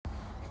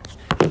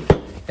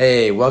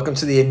Hey, welcome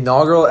to the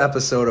inaugural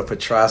episode of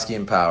Petrosky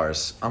and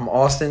Powers. I'm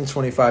Austin,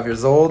 25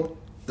 years old.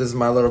 This is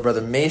my little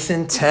brother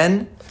Mason,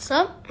 10. What's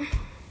up?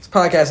 This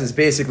podcast is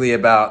basically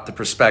about the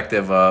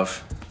perspective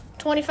of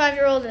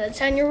 25-year-old and a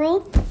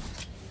 10-year-old.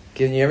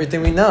 giving you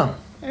everything we know.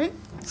 Mm-hmm.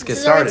 Let's get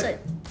started.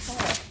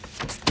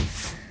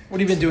 What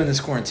have you been doing this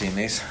quarantine,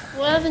 Mace?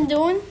 What I've been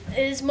doing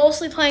is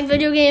mostly playing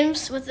video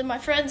games with my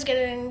friends,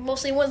 getting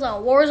mostly wins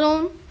on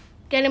Warzone,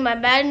 getting my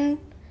Madden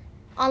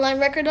online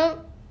record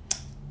up.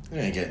 You're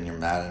gonna get your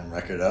Madden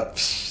record up.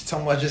 Tell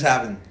me what just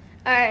happened.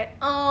 Alright,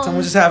 Tell me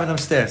what just happened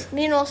upstairs.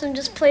 me and Austin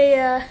just play,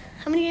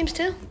 how many games,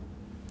 two?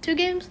 2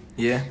 games?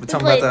 Yeah, but We tell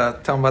me played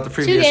about the 2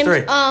 previous games.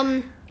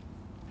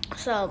 3.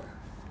 So,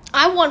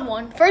 I won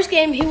one. First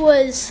game,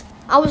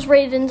 I was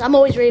Ravens. I'm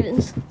always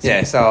Ravens.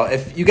 Yeah, so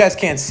if you guys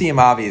can't see him,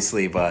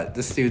 obviously, but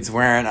this dude's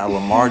wearing a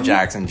Lamar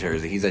Jackson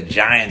jersey. He's a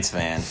Giants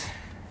fan.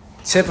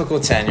 Typical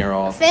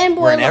 10-year-old. Fanboy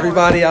wearing Lamar.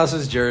 everybody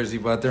else's jersey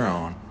but their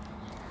own.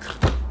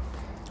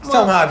 Just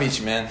tell him how I beat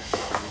you, man.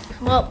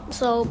 Well,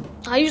 so,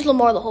 I use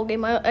Lamar the whole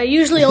game. I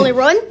usually only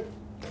run.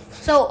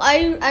 So,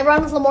 I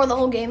run with Lamar the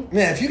whole game.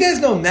 Man, if you guys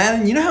know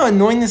Madden, you know how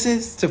annoying this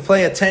is to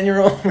play a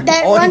 10-year-old when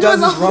That all he runs does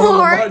with is run with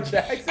Lamar Lamar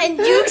Jackson? and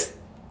jukes.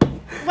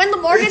 When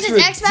Lamar gets It's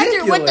his X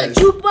Factor with the ridiculous.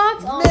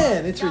 jukebox. Oh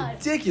Man, my it's God.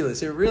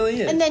 ridiculous. It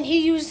really is. And then he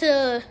used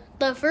the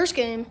first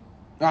game.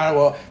 All right,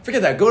 well,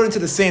 forget that. Go into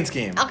the Saints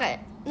game. Okay.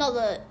 No,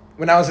 the...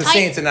 When I was the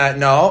Saints and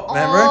remember?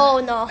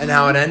 Oh, no. And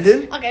how it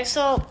ended? Okay,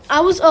 so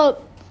I was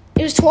up.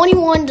 It was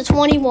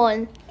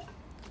 21-21.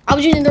 I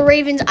was using the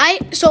Ravens.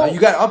 You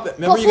got up.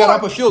 Remember, you got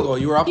up a field goal.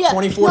 You were up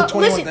 24-21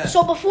 Listen, then.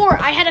 so before,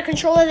 I had a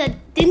controller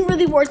that didn't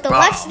really work. The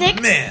left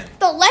stick... man.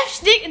 The left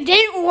stick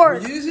didn't Were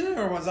work. you using it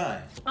or was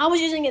I? I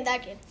was using it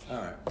that game. All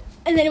right.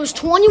 And then it was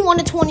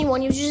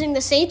 21-21. He was using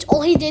the Saints.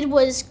 All he did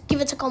was give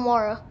it to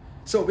Kamara.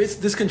 So it's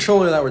this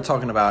controller that we're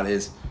talking about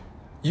is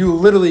you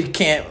literally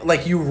can't,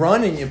 like, you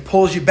run and it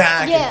pulls you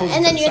back. Yeah, pulls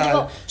and then to you the had to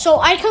side. go. So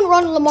I couldn't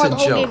run Lamar It's a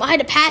the whole joke. game. I had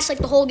to pass like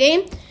the whole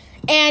game,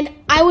 and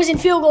I was in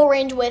field goal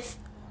range with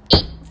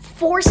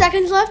 4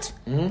 seconds left.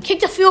 Mm-hmm.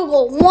 Kicked a field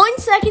goal, 1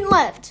 second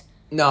left.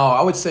 No,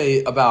 I would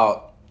say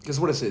about, because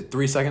what is it,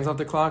 3 seconds off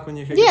the clock when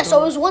you kick Yeah, the so it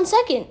ball? was 1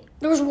 second.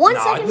 There was 1 No,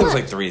 I second think it was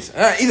left. like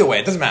 3. Either way,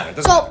 it doesn't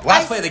matter. So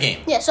Last play of the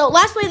game. Yeah, so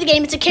last play of the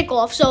game, it's a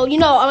kickoff. So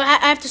I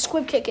have to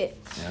squib kick it.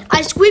 Yeah.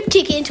 I squib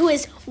kick it into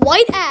his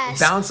white ass.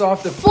 Bounce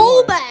off the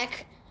floor.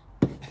 Fullback.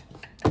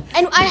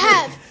 And I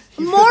have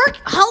Mark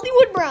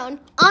Hollywood Brown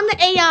on the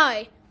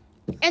AI,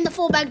 and the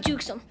fullback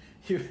jukes him.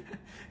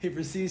 He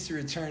proceeds to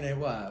return it,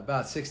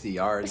 about 60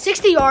 yards?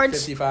 60 yards.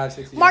 55,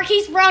 60 yards.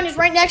 Marquise Brown is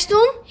right next to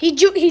him. He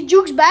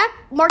jukes back.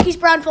 Marquise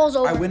Brown falls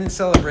over. I win in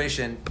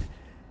celebration.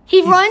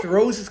 He He runs.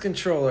 throws his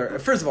controller.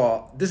 First of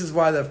all, this is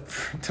why the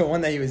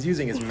one that he was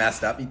using is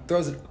messed up. He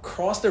throws it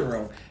across the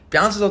room,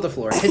 bounces off the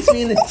floor, hits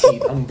me in the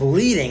teeth. I'm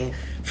bleeding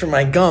from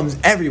my gums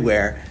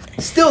everywhere.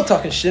 Still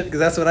talking shit because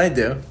that's what I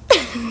do.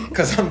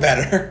 Because I'm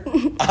better,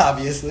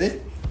 obviously.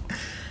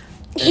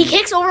 He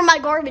kicks over my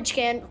garbage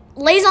can,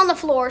 lays on the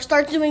floor,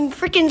 starts doing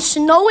freaking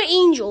snow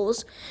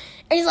angels,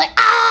 and he's like,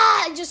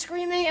 ah, just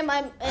screaming. And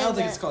I don't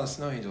think it's called a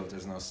snow angel if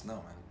there's no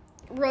snow,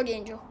 man. rug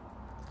angel.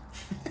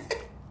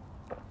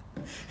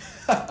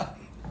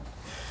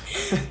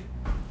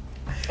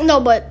 No,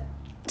 but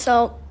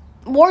so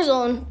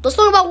Warzone. Let's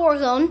talk about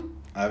Warzone.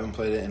 I haven't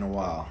played it in a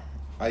while.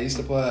 I used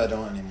to play it, I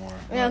don't anymore.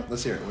 Yeah.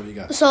 Let's hear it. What do you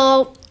got?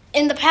 So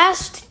in the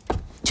past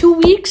 2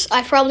 weeks,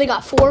 I've probably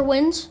got 4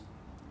 wins.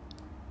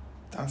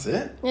 That's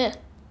it? Yeah,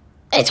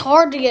 it's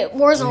hard to get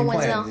What are Warzone you wins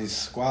playing? now. These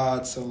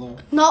squads, solo?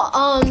 No,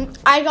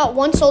 I got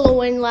 1 solo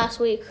win last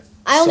week.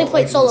 I only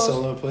played like solos. the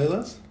solo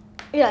playlist?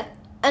 Yeah,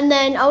 and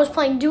then I was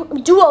playing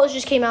duos.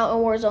 Just came out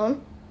in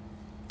Warzone.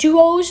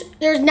 Duos.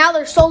 There's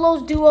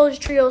solos, duos,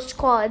 trios,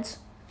 squads.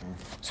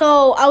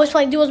 So I was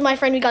playing duos with my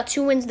friend. We got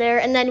 2 wins there,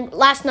 and then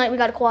last night we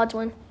got a quads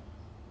win.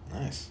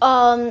 Nice.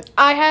 I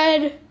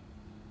had,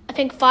 I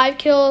think 5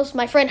 kills.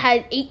 My friend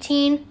had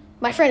 18.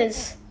 My friend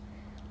is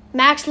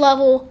max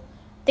level.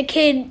 The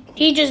kid,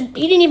 he didn't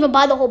even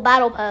buy the whole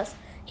battle pass.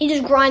 He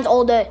just grinds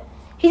all day.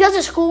 He does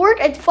his schoolwork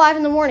at 5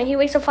 in the morning. He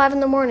wakes up 5 in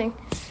the morning.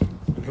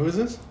 And who is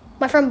this?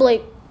 My friend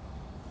Blake.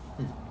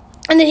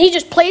 And then he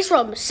just plays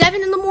from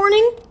 7 in the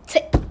morning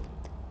to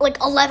like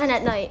 11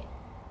 at night.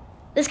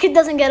 This kid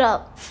doesn't get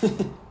up.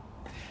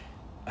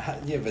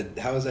 Yeah, but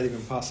how is that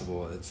even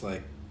possible? It's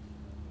like,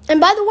 And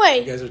by the you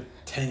way, guys are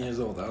 10 years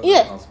old. How is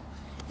Yeah. that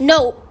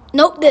possible?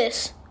 note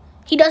this.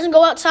 He doesn't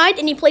go outside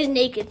and he plays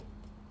naked.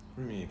 What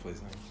do you mean he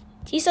plays naked?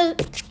 He says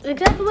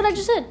exactly what I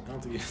just said. I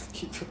don't think you have to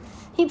keep it.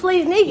 He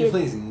plays He naked.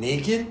 plays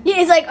naked? Yeah,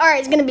 he's like, all right,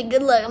 it's going to be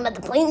good luck. I'm about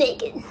to play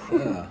naked.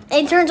 Yeah.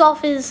 And he turns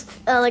off his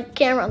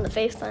camera on the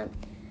FaceTime.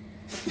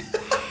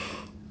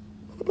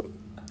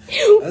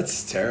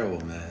 That's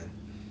terrible, man.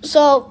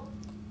 So,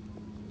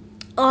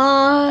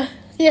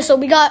 so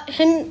we got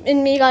him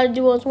and me got a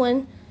duos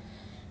win.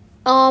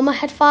 I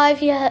had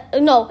 5.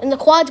 In the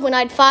quads when I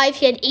had 5,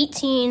 he had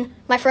 18.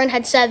 My friend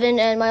had 7,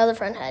 and my other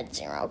friend had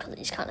 0 because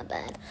he's kind of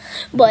bad.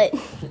 But,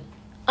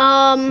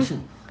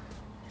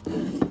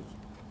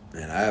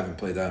 Man, I haven't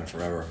played that in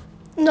forever.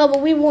 no,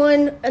 but we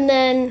won, and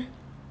then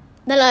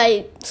Then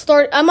I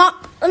start. I'm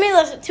up. Let me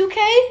listen. 2K.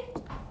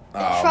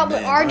 Oh, Probably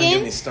man, our don't game.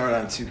 Get me started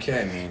on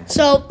 2K, man.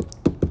 So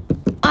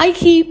I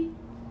keep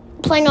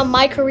playing on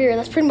my career.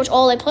 That's pretty much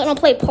all I play. I don't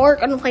play Park.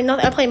 I don't play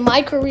nothing. I play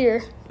my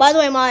career. By the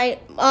way, my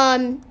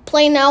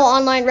play now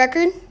online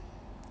record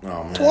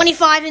Oh man.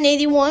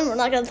 25-81. We're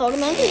not gonna talk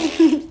about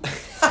it.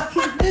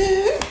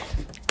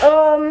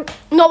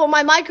 No,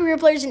 but my career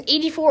player's an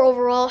 84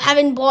 overall.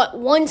 Haven't bought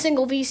one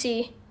single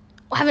VC.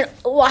 I've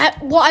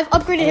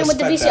upgraded him with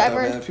the VC I've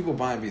earned. People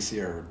buying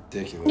VC are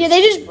ridiculous. Yeah,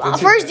 they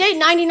just first day day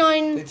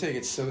 99, They take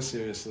it so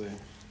seriously.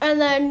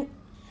 and then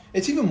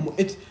It's you know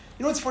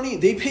what's funny?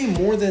 They pay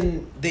more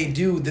than they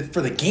do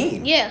for the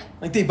game. yeah,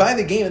 Like they buy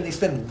the game and they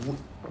spend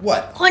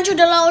what?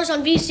 $100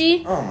 on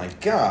VC, Oh my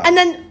god. and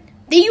then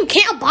you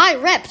can't buy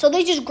rep, so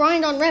they just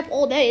grind on rep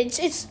all day.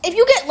 It's if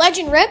you get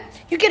legend rep,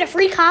 you get a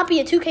free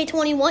copy of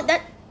 2K21.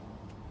 That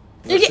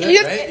That's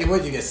it, right?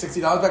 What, you get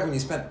 $60 back when you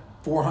spent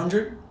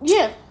 $400?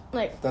 yeah,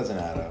 like Doesn't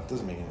add up.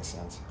 Doesn't make any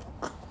sense.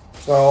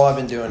 So all I've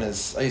been doing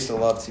is I used to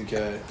love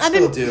 2K.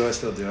 I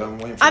still do. I'm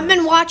waiting for I've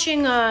been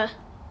watching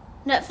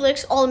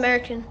Netflix All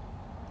American.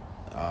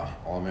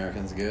 All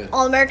American's good.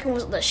 All American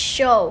was the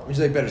show. Would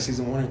you like better,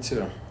 season 1 or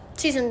 2?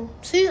 Season.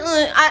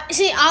 I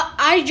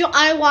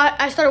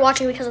started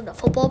watching because of the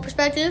football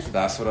perspective.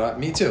 That's what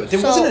me too.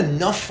 There wasn't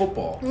enough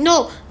football.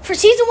 No, for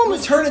season 1 It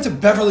was turned into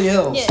Beverly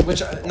Hills, Yeah. which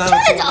turned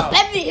into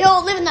Beverly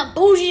Hills, living the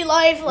bougie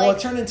life. Well, Like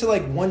it turned into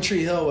like One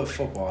Tree Hill with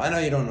football. I know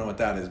you don't know what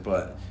that is,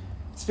 but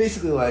it's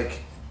basically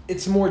like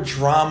it's more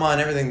drama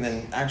and everything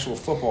than actual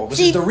football, which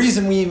is the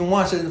reason we even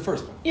watched it in the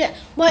first place. yeah,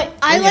 but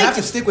You have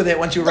to stick with it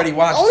once you already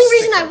watched. The only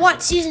reason I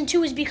watched season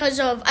 2 is because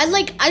of I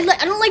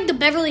don't like the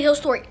Beverly Hills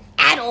story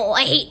at all.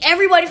 I hate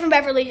everybody from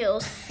Beverly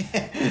Hills.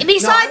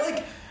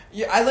 Besides,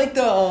 I like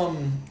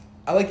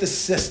the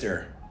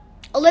sister.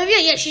 Olivia,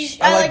 yeah,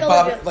 I like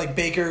Olivia. Like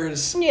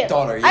Baker's Yeah.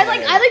 daughter. I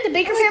like the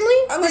Baker family.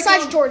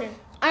 Besides like Jordan,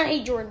 I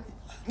hate Jordan.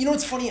 You know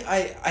what's funny?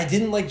 I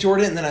didn't like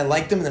Jordan, and then I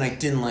liked him, and then I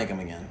didn't like him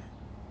again.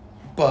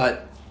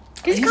 But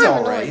he's kind of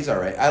all right. annoying. He's all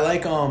right. I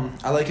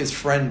like his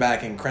friend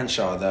back in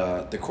Crenshaw,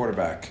 the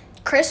quarterback.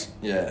 Chris.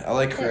 Yeah, I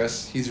like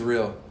Chris. He's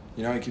real.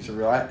 You know, he keeps it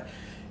real.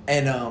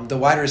 And the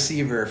wide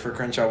receiver for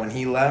Crenshaw when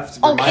he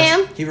left,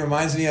 Cam. He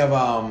reminds me of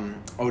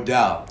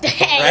Odell,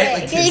 Yeah, right?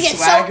 Like he his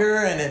gets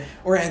swagger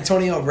or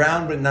Antonio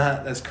Brown, but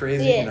not as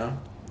crazy. Yeah. You know.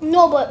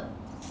 No, but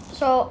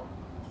so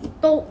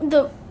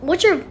what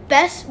was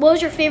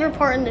your favorite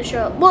part in the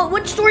show? Well,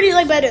 which story do you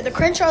like better, the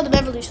Crenshaw or the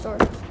Beverly story?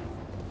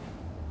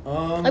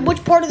 Like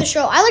which part of the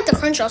show? I like the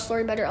Crenshaw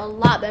story better, a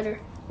lot better.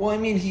 Well, I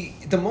mean, he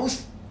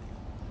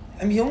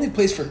only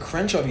plays for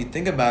Crenshaw if you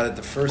think about it.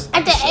 The first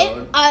At the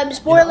episode, end,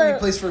 spoiler. He only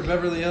plays for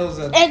Beverly Hills.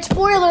 And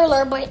spoiler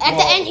alert, but at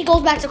the end he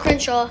goes back to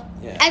Crenshaw.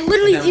 Yeah. And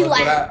literally then he look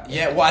what left.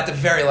 well, at the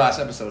very last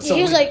episode. So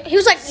he was like,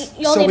 y'all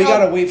so need we help.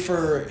 gotta wait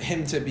for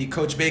him to be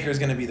Coach Baker's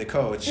gonna be the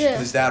coach. Yeah.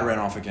 His dad ran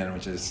off again,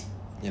 which is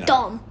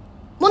Dumb.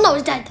 Well, no,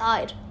 his dad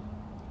died.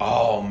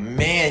 Oh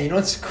man, you know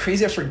what's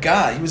crazy? I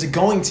forgot he was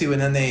going to,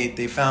 and then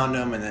they found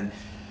him, and then.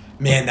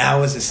 Man, that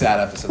was a sad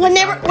episode. When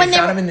they they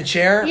found him in the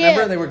chair. Yeah.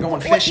 Remember, they were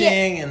going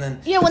fishing, and then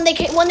when they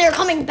were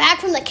coming back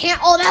from the camp.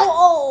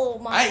 Oh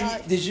my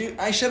god!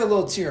 I shed a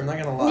little tear. I'm not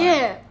gonna lie.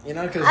 Yeah. You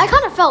know, because I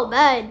kind of felt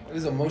bad it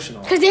was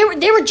emotional. because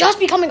they were just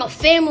becoming a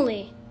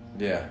family.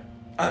 Yeah.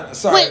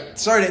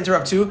 Sorry to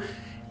interrupt too.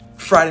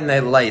 Friday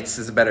Night Lights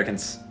is a better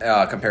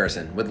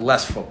comparison with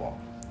less football.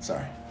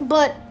 Sorry.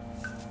 But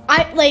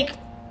I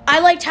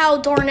liked how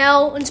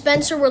Darnell and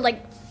Spencer were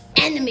like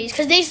enemies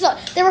because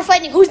they were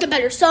fighting who's the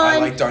better son. I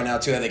like Darnell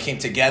too. How they came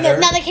together.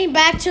 Now they came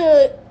back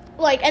to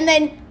and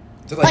then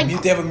So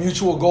they have a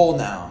mutual goal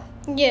now.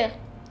 Yeah,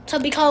 to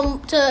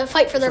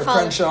fight for their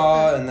father.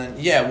 Crenshaw, and then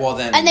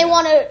and they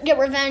want to get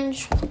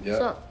revenge. Yeah.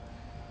 So.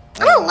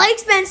 I don't like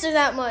Spencer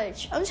that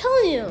much. I'm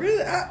telling you.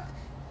 Really,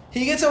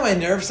 he gets on my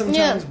nerves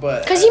sometimes,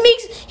 but because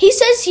he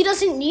says he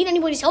doesn't need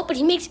anybody's help, but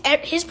he makes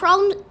his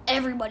problems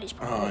everybody's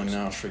problems.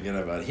 Oh no, forget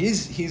about it.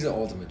 He's an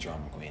ultimate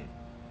drama queen,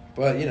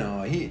 but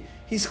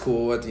he's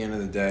cool at the end of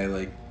the day.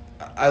 Like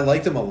I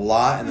liked him a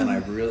lot, and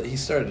then he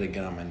started to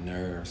get on my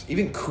nerves.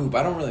 Even Coop,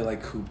 I don't really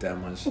like Coop that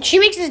much. She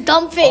makes this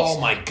dumb face. Oh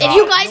my god! If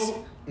you guys,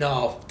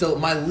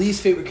 my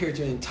least favorite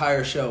character in the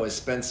entire show is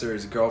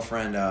Spencer's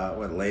girlfriend.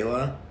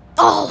 Layla.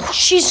 Oh,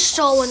 she's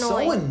so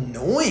annoying. So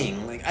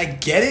annoying. Like I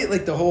get it,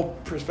 like the whole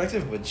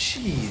perspective, but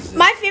jeez.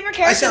 My favorite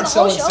character in the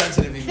whole show.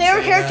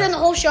 Favorite character in the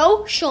whole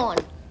show, Sean.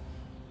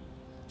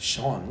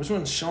 Sean, which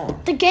one's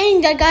Sean? The guy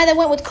that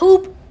went with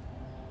Coop.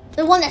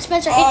 The one that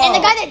Spencer hated, and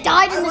the guy that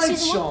died in the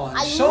season Sean. one.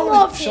 I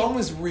loved him. Sean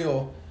was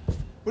real.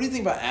 What do you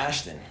think about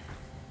Ashton?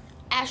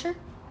 Asher?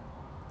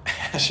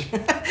 Asher.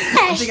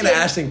 I'm thinking of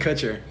Ashton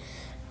Kutcher.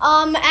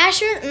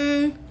 Asher,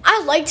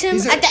 I liked him.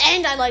 At the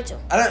end, I liked him.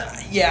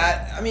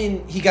 I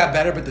mean, he got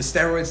better, but the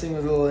steroids thing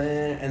was a little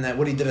and that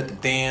what he did at the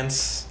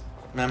dance,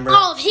 remember?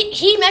 Oh,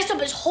 he messed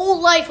up his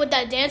whole life with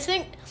that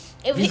dancing.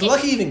 He's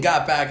lucky he even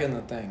got back in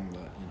the thing,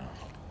 but,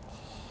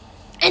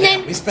 And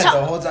then we spent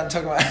the whole time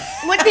talking about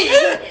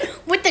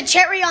with the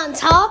cherry on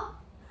top,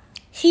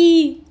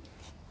 he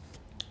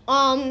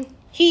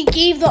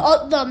gave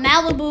the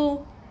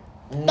Malibu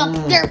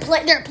their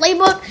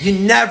playbook. You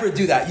never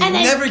do that. You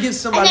never give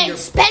somebody And then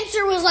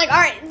Spencer was like, all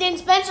right. Then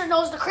Spencer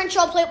knows the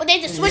Crenshaw play, but they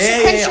had to switch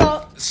to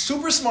Crenshaw.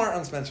 Super smart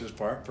on Spencer's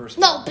part, first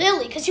of No, all.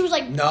 Billy, because he was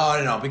like...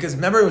 No. Because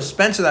remember, it was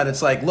Spencer that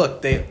it's like,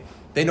 look, they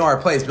know our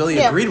plays. Billy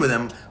agreed with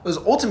him. It was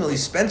ultimately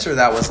Spencer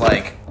that was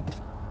like,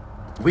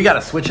 we got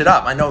to switch it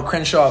up. I know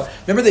Crenshaw.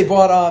 Remember they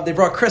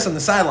brought Chris on the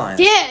sidelines.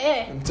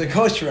 Yeah. To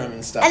coach for him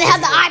and stuff. And they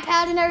had the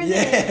iPad and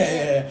everything.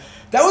 Yeah.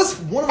 That was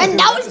one of my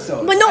favorite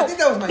episodes. But no, I think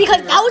that was my because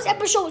favorite that was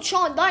episode. episode with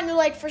Sean Dunn. They're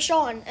like, for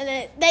Sean. And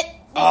then they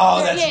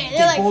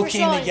both for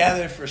came Sean.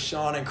 together for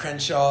Sean and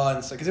Crenshaw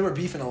and stuff because they were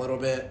beefing a little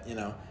bit,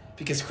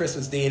 because Chris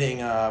was dating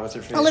what's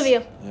her face?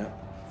 Olivia. Yeah.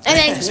 And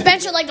then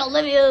Spencer liked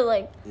Olivia,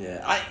 like...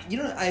 Yeah.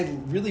 I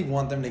really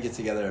want them to get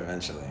together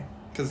eventually.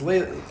 Because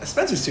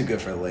Spencer's too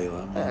good for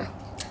Layla. Man.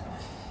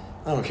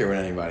 I don't care what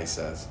anybody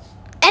says.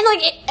 And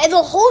and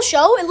the whole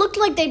show, it looked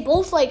like they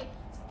both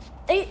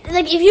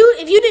if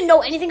you didn't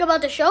know anything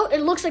about the show,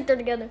 it looks like they're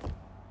together.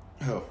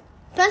 Who?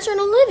 Spencer and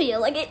Olivia,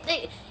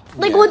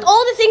 with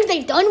all the things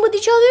they've done with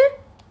each other.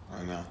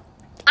 I know.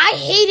 I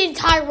hated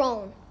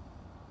Tyrone.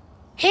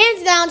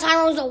 Hands down,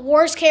 Tyrone's the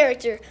worst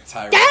character.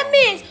 Tyrone. That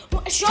means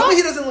Tell me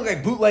he doesn't look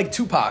like bootleg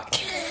Tupac.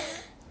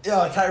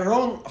 Yo,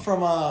 Tyrone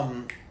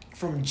from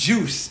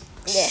Juice.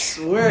 Yeah. I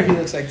swear he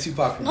looks like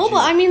Tupac from No, Juice.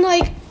 but I mean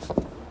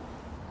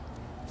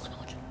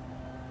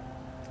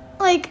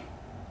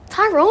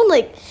Tyrone,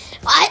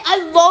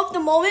 I love the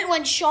moment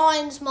when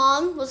Sean's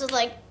mom was just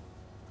like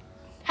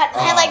had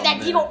that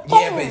man. you know.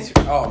 Yeah,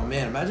 but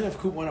man, imagine if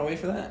Coop went away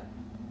for that.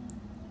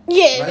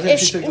 Yeah, Imagine if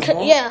she took the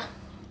ball? yeah.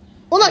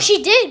 Well, no,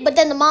 she did, but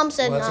then the mom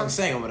said Well, that's no. what I'm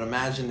saying. But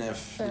imagine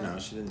if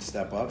she didn't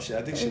step up.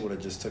 I think she would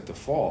have just took the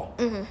fall.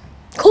 Mm-hmm.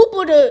 Coop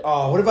would have.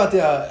 Oh, what about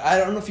I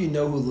don't know if you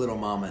know who Little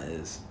Mama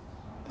is.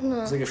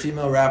 No. It's like a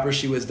female rapper.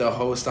 She was the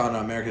host on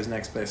America's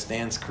Next Best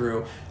Dance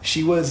crew.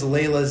 She was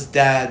Layla's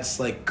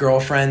dad's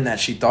girlfriend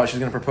that she thought she was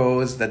gonna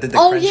propose. That did the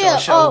Crenshaw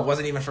show.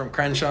 Wasn't even from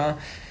Crenshaw.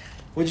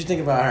 What'd you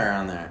think about her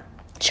on there?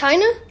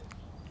 China?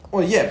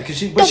 Well, yeah, because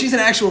she's an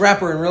actual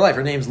rapper in real life.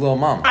 Her name's Lil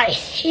Mama. I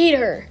hate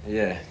her.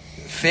 Yeah.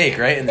 Fake,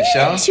 right, in the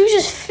show? She was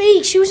just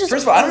fake. She was just...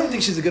 First of all, I don't even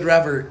think she's a good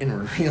rapper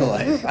in real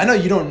life. I know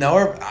you don't know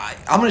her.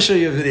 I'm going to show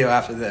you a video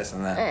after this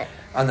on that.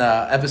 On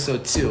the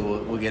episode 2,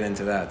 we'll get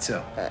into that, too.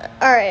 All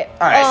right.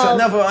 So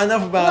enough about...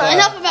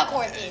 enough about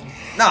quarantine.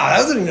 No, that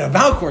wasn't even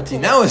about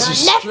quarantine. That was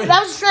just that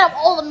was straight up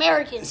all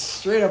Americans.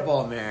 Straight up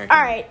all American.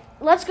 All right,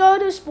 let's go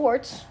to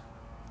sports.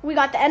 We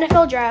got the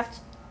NFL draft.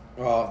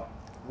 Well...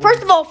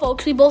 First of all,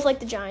 folks, we both like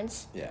the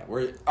Giants. Yeah,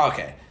 we're...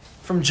 Okay.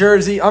 From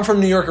Jersey. I'm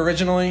from New York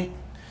originally.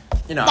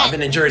 I've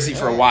been in Jersey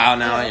for a while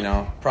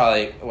now,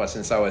 probably,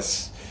 since I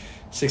was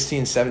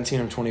 16,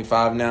 17, I'm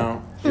 25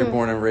 now. You're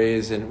born and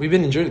raised, and we've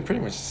been in Jersey pretty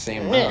much the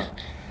same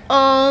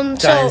amount.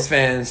 Giants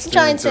fans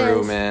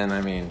through, man.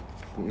 I mean,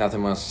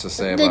 nothing much to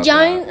say about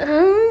that.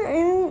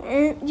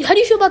 How do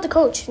you feel about the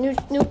coach,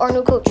 our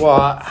new coach?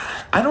 Well,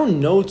 I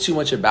don't know too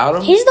much about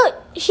him. He's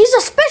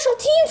a special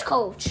teams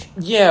coach.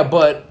 Yeah,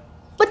 but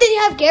then you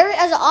have Garrett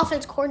as an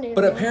offense coordinator.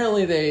 But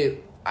apparently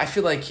I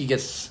feel like he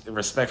gets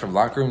respect from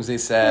locker rooms, they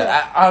said.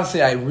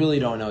 Honestly, I really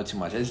don't know too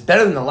much. It's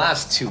better than the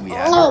last two we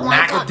had. Oh, my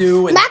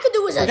McAdoo. God.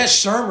 McAdoo was I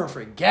guess Shermer,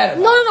 forget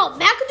it. No.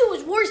 McAdoo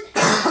was worse.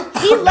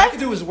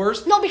 McAdoo was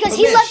worse? No, because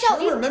he left out...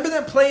 Remember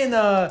that play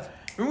remember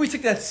we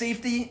took that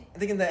safety, I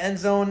think in the end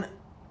zone?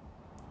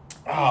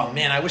 Oh,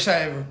 man, I wish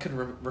I could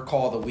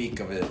recall the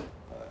week of it.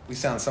 We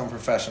sound so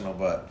unprofessional,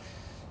 but...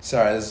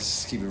 Sorry, let's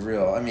just keep it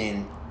real. I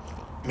mean,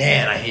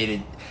 man, I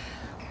hated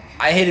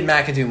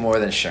McAdoo more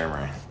than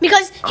Shermer.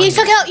 Because he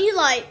took out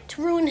Eli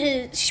to ruin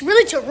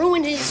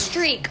his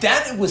streak.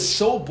 That was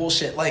so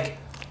bullshit.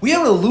 We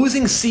have a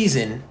losing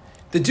season.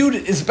 The dude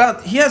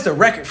he has the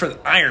record for the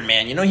Iron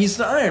Man. He's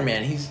the Iron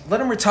Man. He's let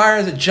him retire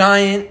as a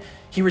Giant.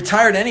 He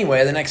retired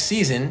anyway the next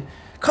season.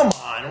 Come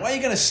on, why are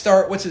you going to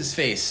start, what's his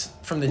face,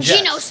 from the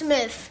Jets? Geno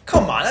Smith.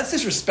 Come on, that's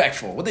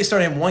disrespectful. They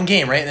started him one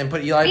game, right, and then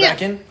put Eli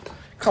back in?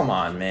 Come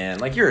on, man.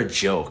 You're a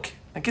joke.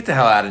 Get the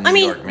hell out of New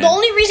York, man. The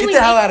only reason Get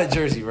the hell out of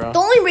Jersey, bro. The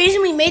only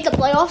reason we made the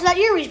playoffs that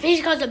year was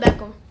because of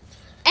Beckham.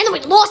 And then we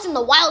lost in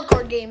the wild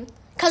card game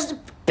because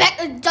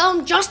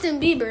dumb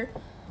Justin Bieber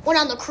went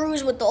on the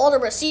cruise with all the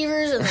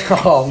receivers. And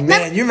oh,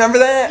 man. You remember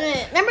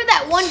that? Remember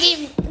that one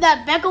game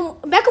that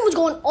Beckham was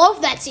going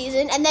off that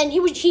season, and then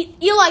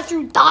Eli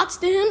threw dots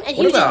to him, and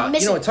he was just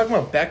missing. Talking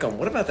about Beckham,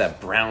 what about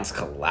that Browns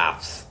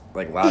collapse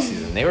last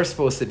season? They were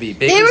supposed to be...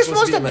 Baker was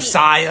supposed to be the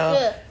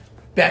Messiah.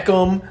 Yeah.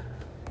 Beckham...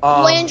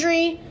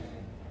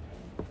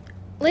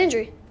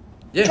 Landry.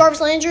 Yeah. Jarvis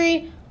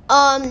Landry.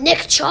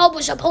 Nick Chubb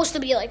was supposed to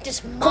be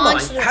this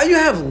monster. Come on. How you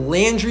have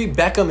Landry,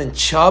 Beckham, and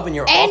Chubb in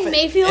your offense?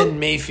 And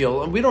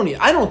Mayfield.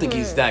 I don't think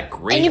he's that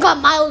great. And you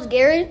got Myles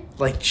Garrett.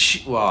 When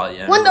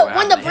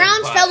the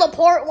Browns fell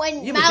apart when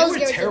Myles Garrett...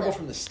 they were terrible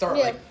from the start.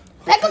 Yeah.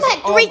 Beckham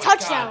had 3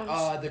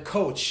 touchdowns. The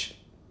coach.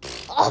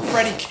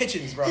 Freddie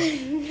Kitchens, bro.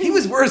 He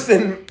was worse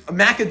than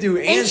McAdoo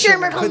and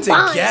Shermer put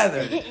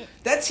together.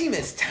 That team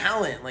is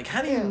talent.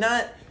 How do you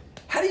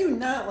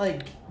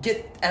not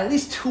get at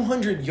least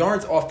 200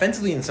 yards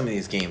offensively in some of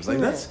these games?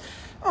 That's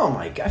Oh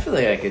my god, I feel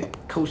like I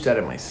could coach that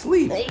in my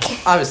sleep.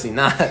 Obviously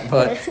not,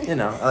 but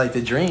I like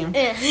to dream.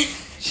 Yeah.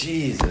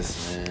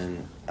 Jesus,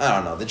 man. I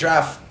don't know. The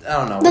draft, I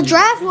don't know. The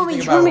draft when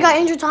we got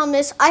Andrew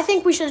Thomas, I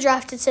think we should have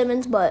drafted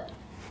Simmons, but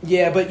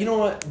yeah, but you know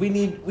what? We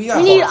got we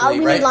Barkley, need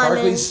right? linemen.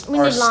 Barkley's We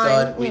our need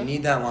stud. line. We Yeah.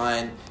 need that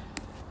line.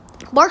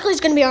 Barkley's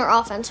going to be our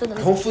offense for them.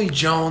 Hopefully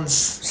Jones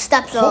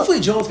Steps up. Hopefully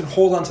Jones can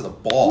hold on to the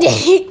ball.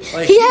 he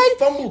had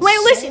fumbled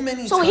so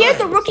many so times. he had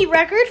the rookie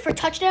record for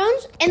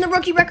touchdowns and the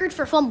rookie record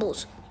for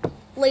fumbles,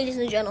 ladies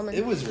and gentlemen.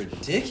 It was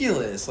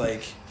ridiculous.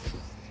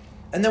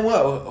 And then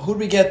what? Who'd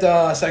we get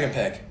second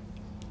pick?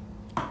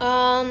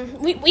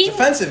 We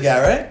Defensive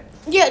guy, right?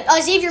 yeah,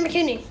 Xavier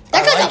McKinney.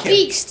 That I guy's like a him.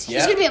 beast. Yeah.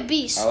 He's gonna be a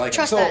beast. I like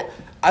Trust him. So, that.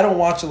 I don't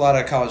watch a lot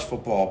of college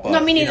football, but No,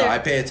 me neither. I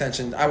pay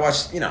attention. I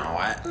watch, I'm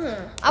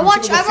I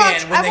watch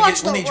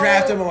when they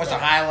draft him, I watch the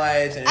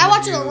highlights. And I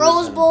watch the interviews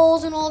Rose and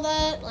Bowls and all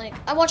that. Like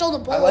I watch all the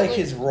bowls. I like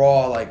his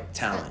raw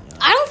talent.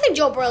 I don't think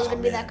Joe Burrow's gonna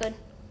be man. that good.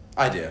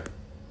 I do.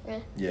 Yeah.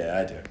 Yeah,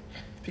 I do.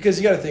 Because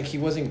you got to think he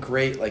wasn't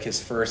great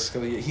his first.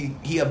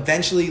 He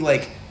eventually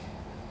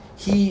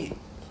he.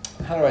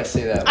 How do I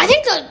say that? I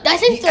think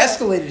he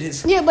escalated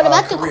his but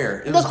about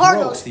career. the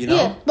Cardinals, growth,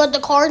 yeah. But the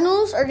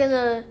Cardinals are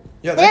gonna.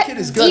 Yeah, that kid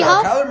is good.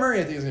 D-Hop, Kyler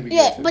Murray, I think is gonna be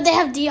yeah, good too. but they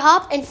have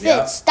D-Hop and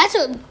Fitz. Yeah. That's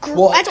an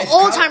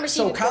all-time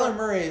receiver. So Kyler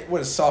Murray, what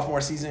is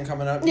sophomore season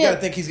coming up? You Yeah. got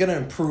to think he's gonna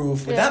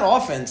improve with that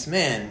offense.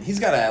 Man, he's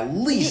got to at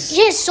least.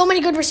 He has so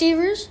many good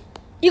receivers.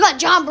 You got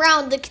John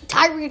Brown, the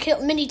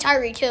mini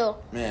Tyreek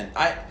Hill. Man,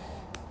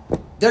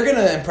 they're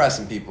gonna impress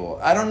some people.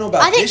 I don't know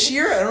about this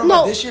year. I don't know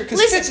about this year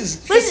because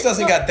Fitz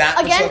doesn't got that.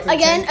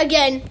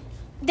 Again.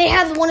 They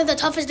have one of the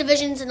toughest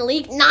divisions in the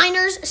league: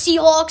 Niners,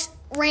 Seahawks,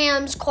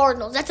 Rams,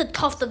 Cardinals. That's a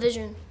tough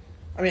division.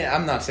 I mean,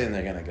 I'm not saying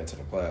they're gonna get to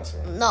the playoffs.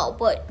 Right? No,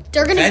 but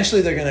they're gonna.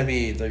 Eventually, they're gonna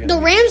be. The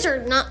Rams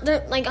are not.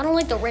 I don't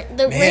like the Rams.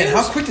 Man,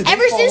 how quick did they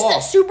ever fall since off?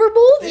 the Super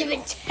Bowl, they've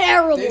been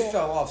terrible. They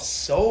fell off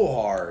so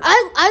hard.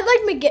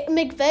 I like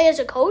McVay as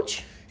a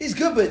coach. He's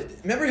good, but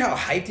remember how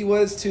hyped he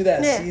was to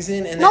that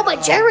season? And no,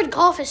 but Jared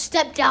Goff has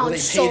stepped down they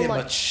so paid him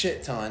much. a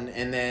shit ton,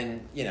 and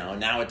then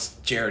now it's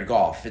Jared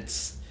Goff.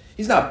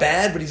 He's not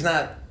bad, but he's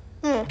not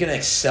gonna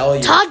excel.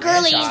 Todd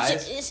Gurley,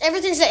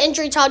 ever since the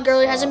injury, Todd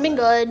Gurley hasn't been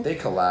good. They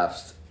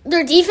collapsed.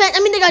 Their defense.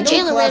 I mean, they got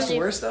Jalen Ramsey.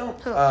 Worse though.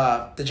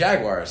 The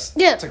Jaguars.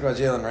 Yeah. Talk about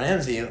Jalen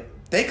Ramsey.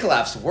 They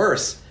collapsed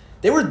worse.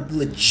 They were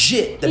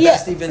legit the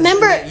best defense in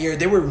that year.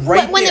 They were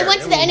right there. When they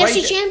went to the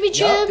NFC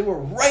Championship? Yep, they were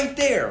right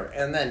there.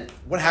 And then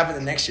what happened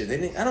the next year?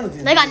 I don't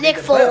know. They got Nick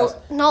Foles.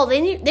 No,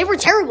 they were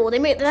terrible. They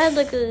had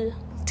like a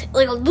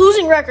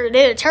losing record.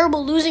 They had a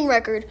terrible losing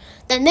record.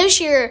 Then this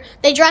year,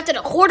 they drafted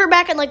a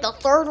quarterback in the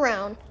third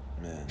round.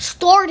 Man.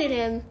 Started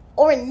him.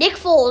 Or Nick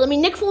Foles. I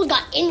mean, Nick Foles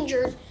got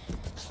injured.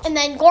 And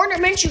then Gardner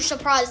Minshew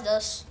surprised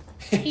us.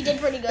 He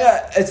did pretty good.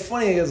 Yeah, it's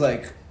funny because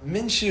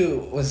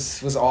Minshew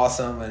was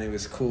awesome and he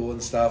was cool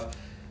and stuff,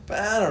 but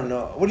I don't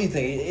know. What do you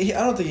think? I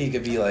don't think he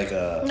could be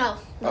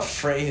a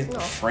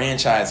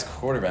franchise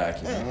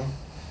quarterback. You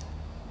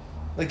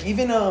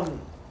know,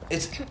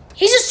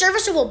 he's a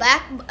serviceable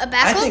backup.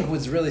 I think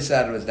what's really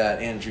sad was that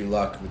Andrew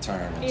Luck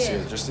retirement.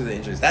 Yeah. Just through the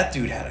injuries, that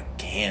dude had a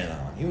cannon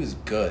on him. He was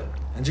good,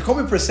 and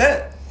Jacoby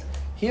Brissett,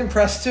 he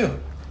impressed too.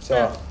 So.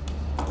 Yeah.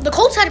 The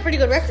Colts had a pretty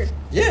good record.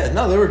 Yeah,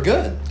 no, they were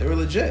good. They were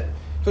legit.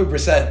 Jacoby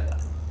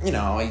Brissett, he's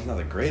not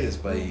the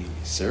greatest, but he's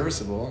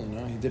serviceable.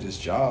 He did his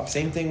job.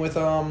 Same thing with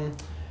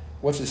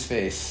what's his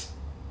face?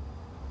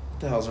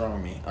 What the hell's wrong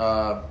with me?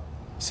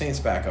 Saints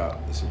back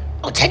up this year.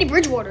 Oh, Teddy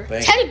Bridgewater.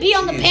 Teddy B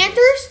on the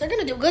Panthers. They're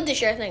gonna do good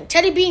this year, I think.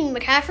 Teddy B and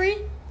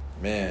McCaffrey.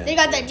 Man, they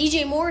got that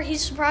DJ Moore.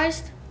 He's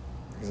surprised.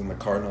 He's in the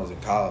Cardinals in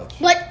college.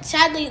 But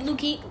sadly, Luke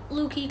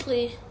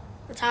Kuechly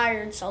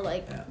retired, so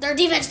their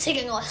defense is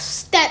taking a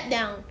step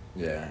down.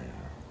 Yeah.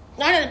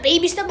 Not a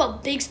baby step, but a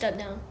big step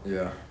down.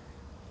 Yeah.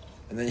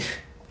 And then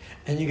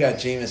you got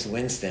Jameis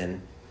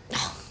Winston.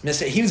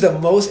 He was the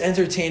most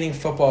entertaining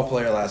football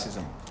player last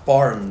season,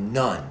 bar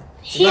none.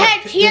 He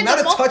had the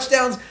amount of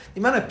touchdowns, the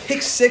amount of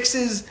pick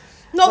sixes.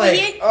 No, but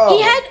he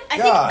had.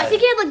 I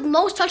think he had the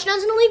most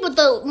touchdowns in the league, but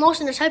the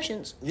most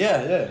interceptions.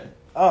 Yeah.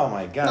 Oh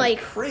my god,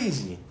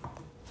 crazy.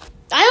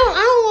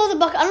 I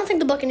don't think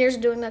the Buccaneers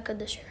are doing that good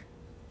this year.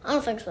 I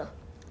don't think so.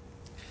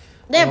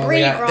 They have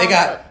Brady.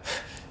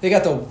 They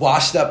got the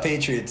washed up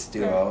Patriots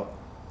duo.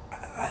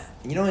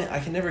 I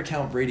can never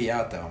count Brady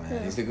out though,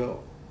 man. He's the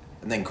GOAT.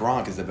 And then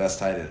Gronk is the best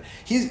tight end.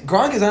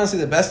 Gronk is honestly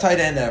the best tight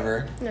end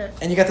ever. Yeah.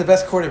 And you got the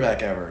best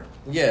quarterback ever.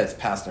 Yeah, it's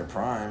past their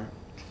prime.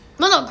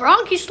 No,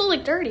 Gronk, he's still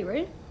 30,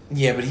 right?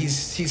 Yeah, but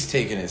he's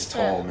taking his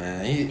toll,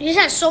 man. He's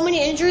had so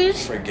many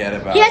injuries. Forget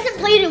about it. He hasn't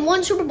played in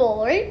one Super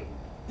Bowl, right?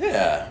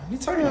 Yeah. What are you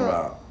talking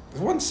about? He's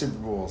won Super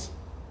Bowls.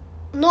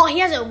 No, he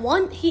hasn't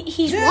won.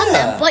 He's won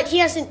them, but he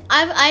hasn't.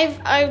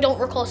 I don't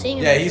recall seeing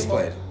him. Yeah, he's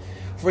played.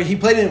 He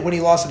played when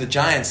he lost to the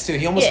Giants too.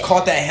 He almost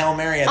caught that Hail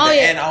Mary at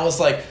the end. I was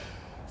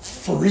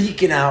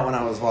freaking out when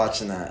I was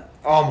watching that.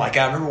 Oh my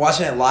god! I remember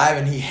watching it live,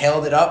 and he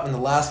held it up in the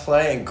last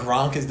play, and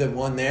Gronk is the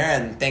one there,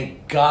 and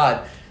thank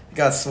God it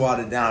got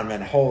swatted down,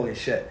 man. Holy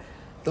shit!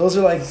 Those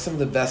are like some of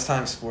the best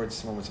time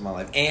sports moments of my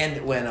life.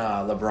 And when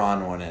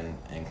LeBron won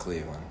in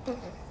Cleveland.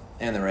 Mm-hmm.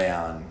 And the Ray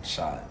Allen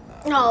shot.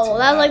 No,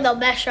 that was like the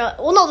best shot.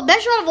 Well, no, the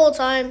best shot of all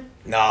time.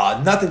 No,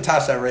 nothing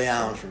tops that Ray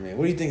Allen for me.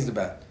 What do you think is the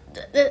best?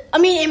 I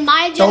mean, in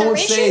my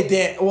generation.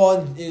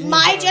 Don't say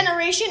my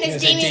generation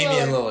is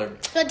Damian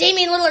Lillard. The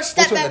Damian Lillard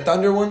step back. The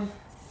Thunder one?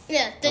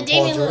 Yeah, the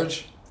Damian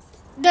Lillard.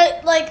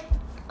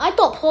 I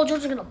thought Paul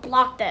George was gonna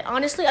block that.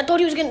 Honestly, I thought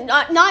he was gonna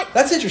not.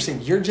 That's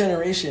interesting. Your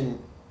generation.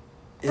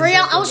 Ray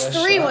Allen. I was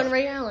 3 when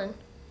Ray Allen.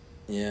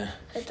 Yeah.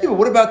 But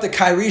what about the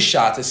Kyrie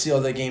shot to seal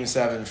the Game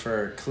 7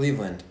 for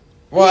Cleveland?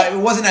 Well,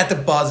 it wasn't at the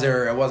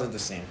buzzer. It wasn't the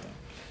same thing.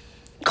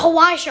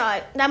 Kawhi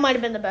shot. That might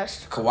have been the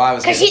best. Kawhi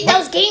was... Because that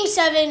was Game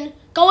 7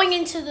 going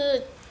into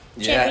the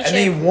championship. And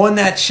they won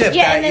that chip that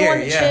year. And they won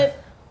the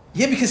chip.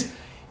 Yeah, because...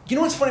 You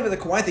know what's funny about the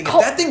Kawhi thing? If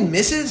that thing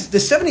misses, the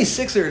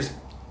 76ers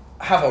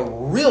have a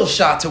real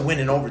shot to win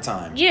in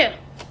overtime. Yeah.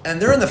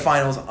 And they're in the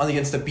finals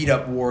against the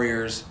beat-up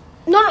Warriors.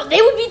 No,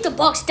 they would beat the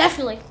Bucks,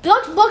 definitely.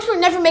 The Bucks were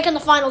never making the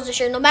finals this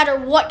year, no matter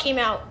what came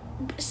out.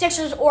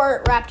 Sixers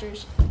or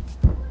Raptors.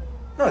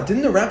 No,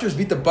 didn't the Raptors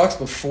beat the Bucks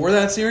before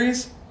that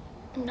series?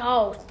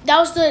 No, that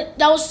was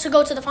to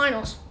go to the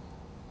finals.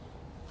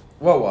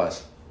 What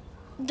was?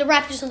 The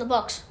Raptors and the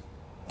Bucks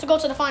to go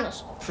to the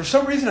finals. For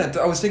some reason,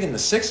 I was thinking the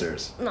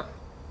Sixers. No.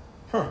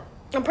 Huh.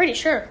 I'm pretty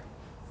sure.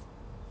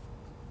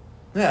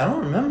 Yeah, I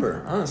don't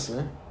remember,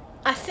 honestly.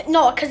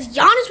 No, because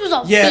Giannis was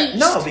a beast.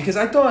 No, because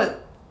I thought...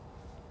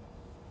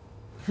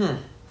 I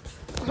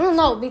don't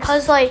know,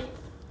 because, like...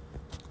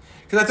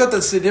 Because I thought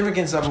the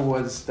significance of it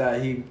was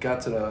that he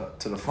got to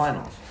the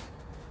finals.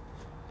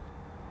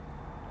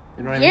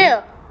 You know what I mean?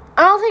 Yeah.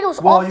 I don't think it was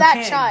off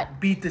that shot. You can't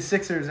beat the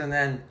Sixers and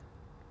then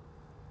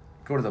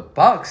go to the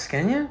Bucks,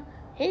 can you?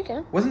 Yeah, you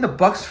can. Wasn't the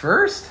Bucks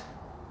first?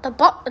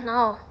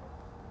 No.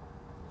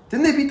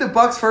 Didn't they beat the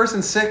Bucks first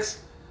in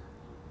 6?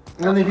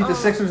 And then they beat the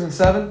Sixers in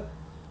 7?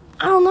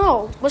 I don't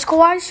know. Was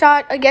Kawhi's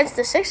shot against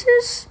the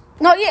Sixers?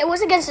 No, yeah, it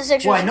was against the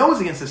Sixers. Well, I know it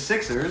was against the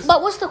Sixers.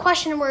 But what's the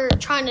question we're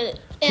trying to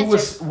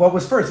answer? What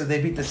was first? Did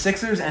they beat the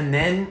Sixers and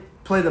then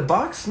play the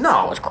Bucks?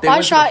 No. Was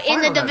Kawhi shot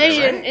in the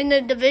division in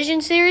the division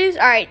series?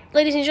 All right,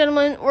 ladies and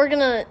gentlemen, we're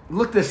gonna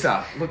look this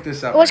up.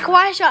 Was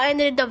Kawhi shot in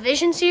the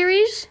division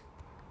series?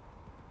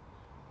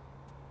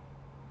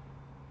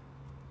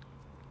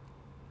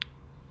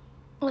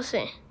 Let's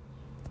see.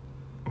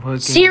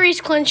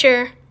 Series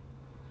clincher.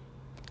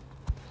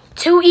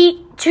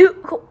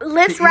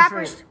 Lifts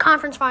Raptors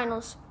conference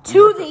finals.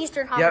 To the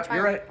Eastern Conference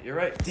finals. You're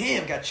right.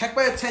 Damn, got checked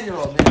by a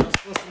 10-year-old, man. I'm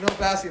supposed to know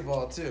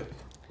basketball, too.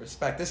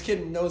 Respect. This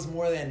kid knows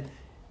more than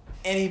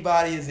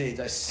anybody his age,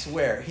 I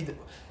swear. Talking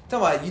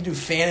about you do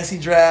fantasy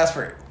drafts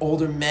for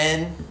older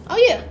men. Oh,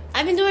 yeah.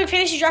 I've been doing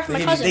fantasy draft for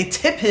my cousin. They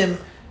tip him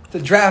to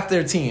draft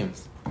their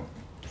teams.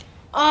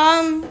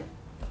 Man.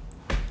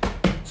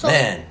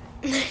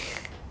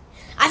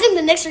 I think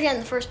the Knicks are getting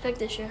the first pick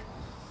this year.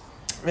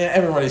 Man,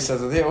 everybody says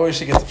that. They always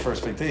should get the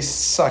first pick. They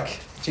suck.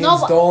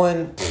 James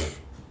Dolan,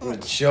 what a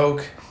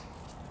joke.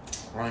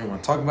 I don't even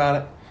want to talk about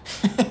it.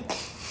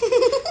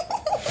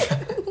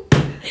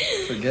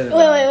 Forget it.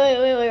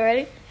 Wait,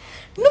 ready?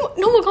 No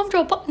more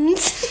gumdrop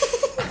buttons.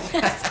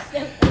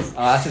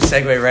 That's a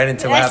segue right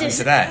into what happened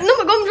today. No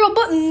more gumdrop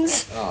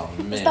buttons. Oh,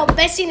 man. It's the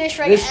best English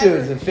right This dude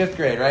is in 5th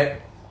grade,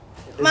 right?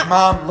 His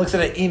mom looks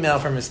at an email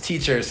from his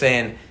teacher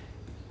saying,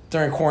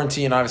 during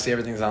quarantine, obviously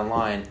everything's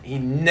online, he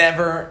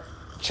never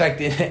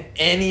checked in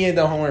any of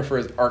the homework for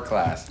his art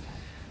class.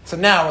 So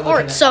now we're looking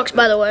art sucks,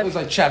 by the way. It was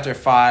like chapter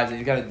 5.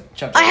 You got to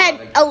chapter. I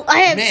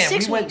had man,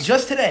 6 we went weeks.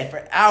 just today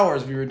for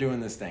hours. We were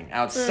doing this thing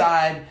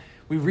outside.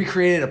 We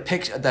recreated a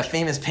picture, that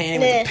famous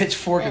painting with the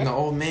pitchfork and the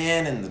old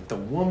man and the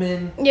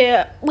woman.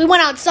 Yeah, we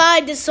went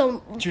outside. Drew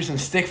some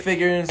stick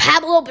figures.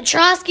 Pablo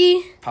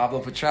Petrosky.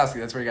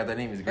 That's where he got that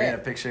name. He's great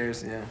at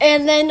pictures. Yeah.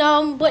 And then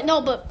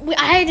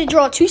I had to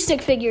draw 2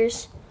 stick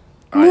figures.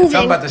 All right,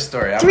 tell him about this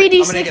story.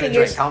 3D stick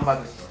figures. Tell him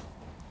about this story.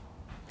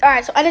 All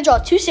right, so I had to draw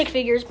 2 stick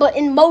figures, but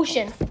in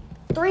motion.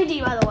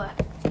 3D, by the way.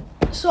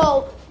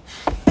 So,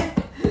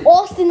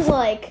 Austin's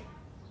like,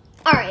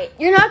 all right,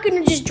 you're not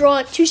going to just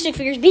draw 2 stick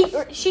figures.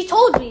 She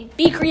told me,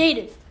 be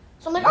creative.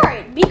 So I'm like, all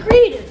right, be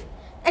creative.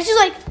 And she's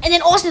like, and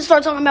then Austin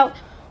started talking about,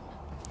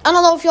 I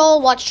don't know if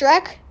y'all watched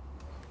Shrek.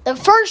 The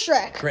first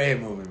Shrek. Great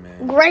movie,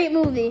 man. Great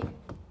movie.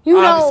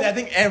 Obviously, I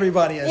think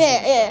everybody has seen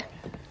it. Yeah.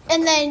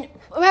 And then,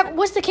 remember,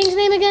 what's the king's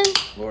name again?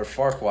 Lord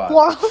Farquaad.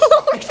 Lord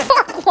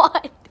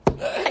Farquaad.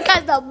 That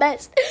guy's the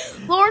best.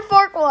 Lord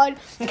Farquaad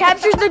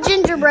captures the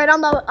gingerbread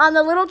on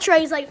the little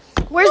tray. He's like,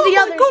 "Where's the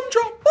others?"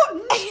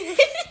 Buttons.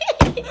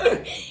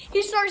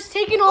 He starts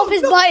taking off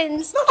his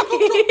buttons.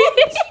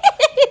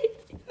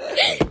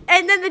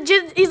 And then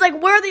he's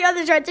like, "Where are the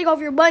others?" Trying to take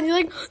off your buttons.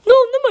 He's like, "No,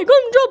 my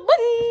gumdrop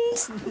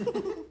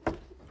buttons."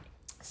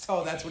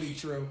 So that's what he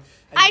drew.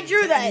 I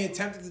drew that. He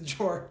attempted to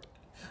draw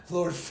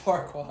Lord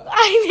Farquaad.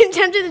 I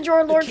attempted to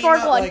draw Lord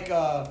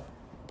Farquaad.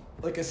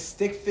 Like a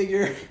stick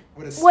figure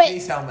with a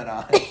space helmet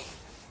on.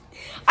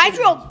 I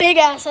drew a big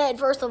ass head,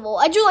 first of all.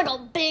 I drew like a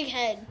big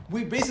head.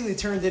 We basically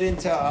turned it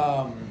into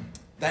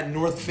that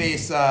North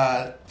Face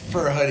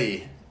fur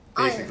hoodie.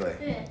 basically.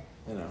 Yeah.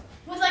 You know.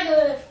 With like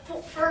a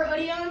fur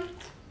hoodie on.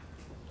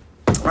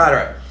 All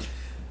right.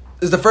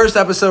 This is the first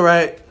episode,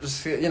 right?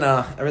 Just,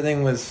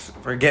 everything was.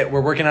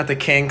 We're working out the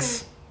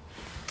kinks.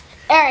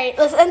 All right,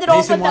 let's end it off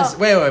Mason with wants.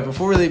 Wait.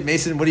 Before we leave,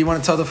 Mason, what do you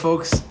want to tell the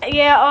folks?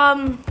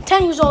 Yeah,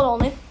 10 years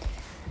old only.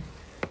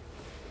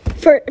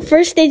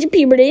 First stage of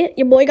puberty,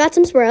 your boy got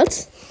some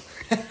sprouts.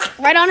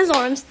 Right on his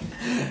arms.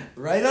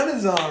 Right on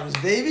his arms,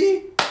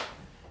 baby.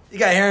 He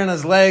got hair on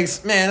his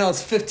legs. Man, I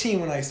was 15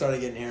 when I started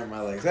getting hair on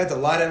my legs. I had to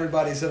lie to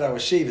everybody who said I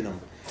was shaving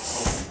them.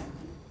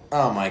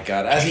 Oh my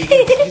god. As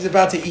he's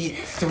about to eat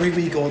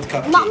 3-week-old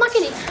cupcakes. I'm not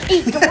gonna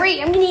eat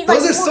 3. I'm gonna eat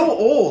Those like are so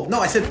old. No,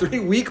 I said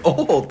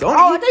 3-week-old. Don't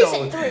I eat thought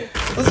you those. said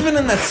 3. Those have been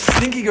in that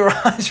stinky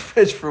garage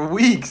fridge for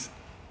weeks.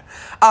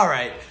 All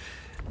right.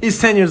 He's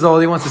 10 years old.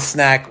 He wants a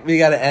snack. We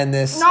got to end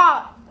this.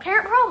 Nah,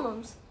 parent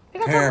problems. We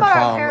gotta Parent talk about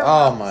our problem. parent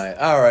Oh problems.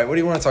 my. All right. What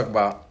do you want to talk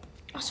about?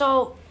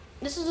 So,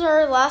 this is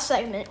our last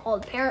segment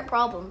called Parent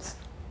Problems.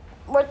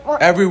 We're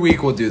Every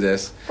week we'll do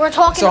this.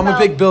 talking So I'm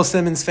about... a big Bill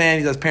Simmons fan.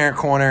 He does Parent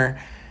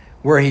Corner,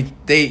 where he's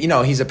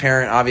a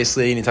parent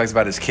obviously, and he talks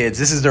about his kids.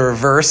 This is the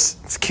reverse.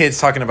 It's kids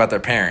talking about their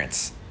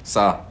parents.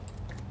 So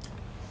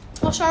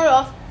I'll start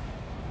off.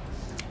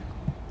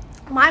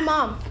 My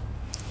mom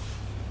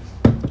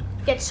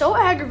gets so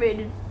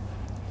aggravated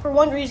for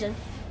one reason,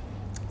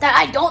 that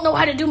I don't know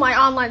how to do my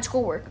online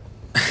schoolwork.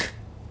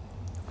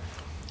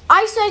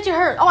 I say to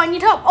her, "Oh, I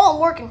need help. Oh, I'm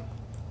working."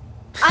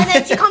 And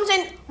then she comes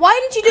in, "Why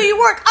didn't you do your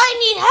work?" "I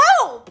need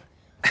help."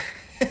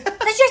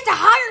 That's just to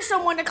hire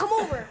someone to come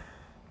over.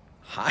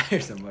 hire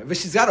somebody, but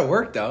she's got to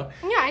work though.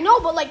 Yeah, I know,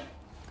 but like,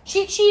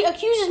 she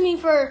accuses me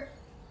for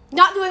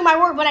not doing my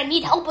work, but I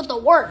need help with the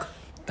work.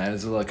 That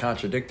is a little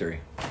contradictory.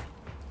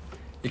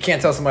 You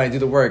can't tell somebody to do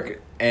the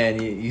work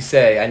and you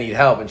say, "I need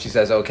help," and she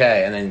says,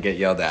 "Okay," and then get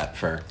yelled at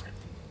for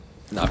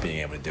not being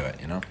able to do it,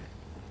 you know?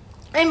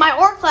 In my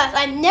art class,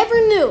 I never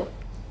knew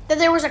that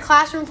there was a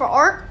classroom for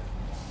art.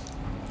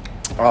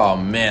 Oh,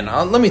 man.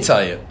 Let me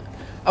tell you.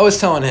 I was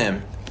telling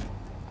him,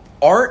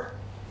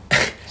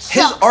 his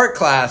Sucks. art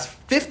class,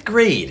 5th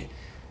grade,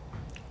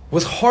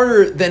 was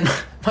harder than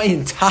my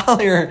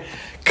entire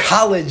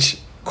college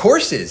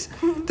courses.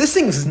 This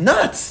thing's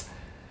nuts.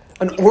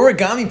 An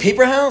origami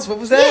paper house? What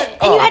was that? Yeah,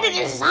 and you had to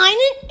design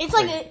it. It's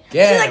like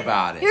Forget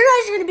about it. You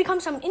guys are gonna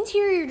become some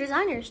interior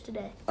designers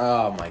today.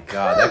 Oh my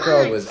god, that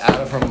girl was out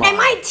of her mind. And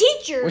my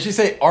teacher. What'd she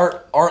say?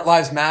 Art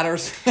lives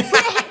matters?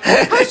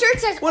 Her shirt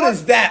says. What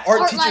is that?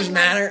 Art teachers lives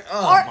matter?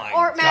 Oh art, my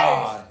art god.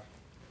 matters.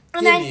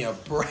 And Give then me a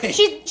break.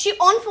 She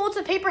unfolds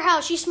the paper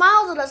house. She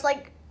smiles at us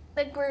like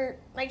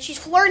she's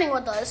flirting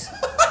with us.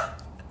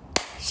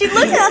 She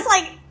looks at us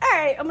like, "All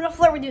right, I'm gonna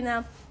flirt with you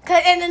now."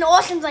 And then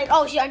Austin's like,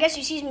 "Oh, I guess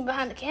she sees me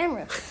behind the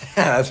camera."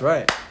 Yeah, that's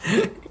right.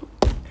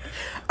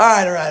 All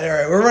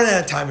right. We're running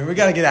out of time here. We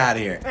got to get out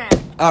of here.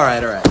 All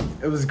right.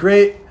 It was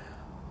great.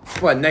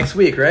 What, next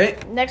week,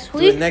 right? Next Do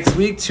it week. next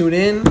week. Tune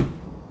in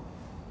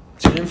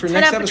for Turn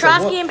next up episode.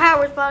 Petrovsky and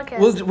Powers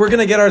podcast. We're going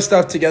to get our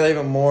stuff together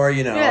even more,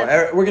 you know.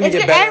 Yeah. We're going to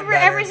get better.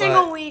 Every but,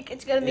 single week.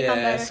 It's gonna become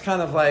Yeah, it's better.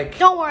 kind of like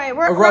Don't worry,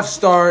 we're a rough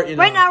start, you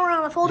know. Right now we're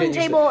on a folding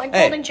Getting used table to it. and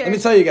Hey, folding chairs. let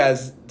me tell you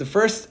guys, the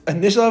first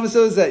initial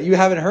episodes that you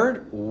haven't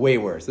heard, way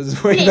worse. This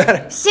is way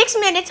better. 6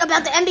 minutes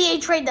about the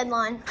NBA trade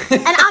deadline,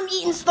 and I'm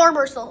eating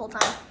Starburst the whole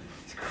time.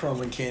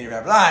 Crumb and candy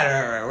wrapper. All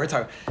right. We're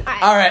talking. All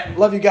right. All right.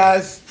 Love you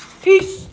guys. Peace.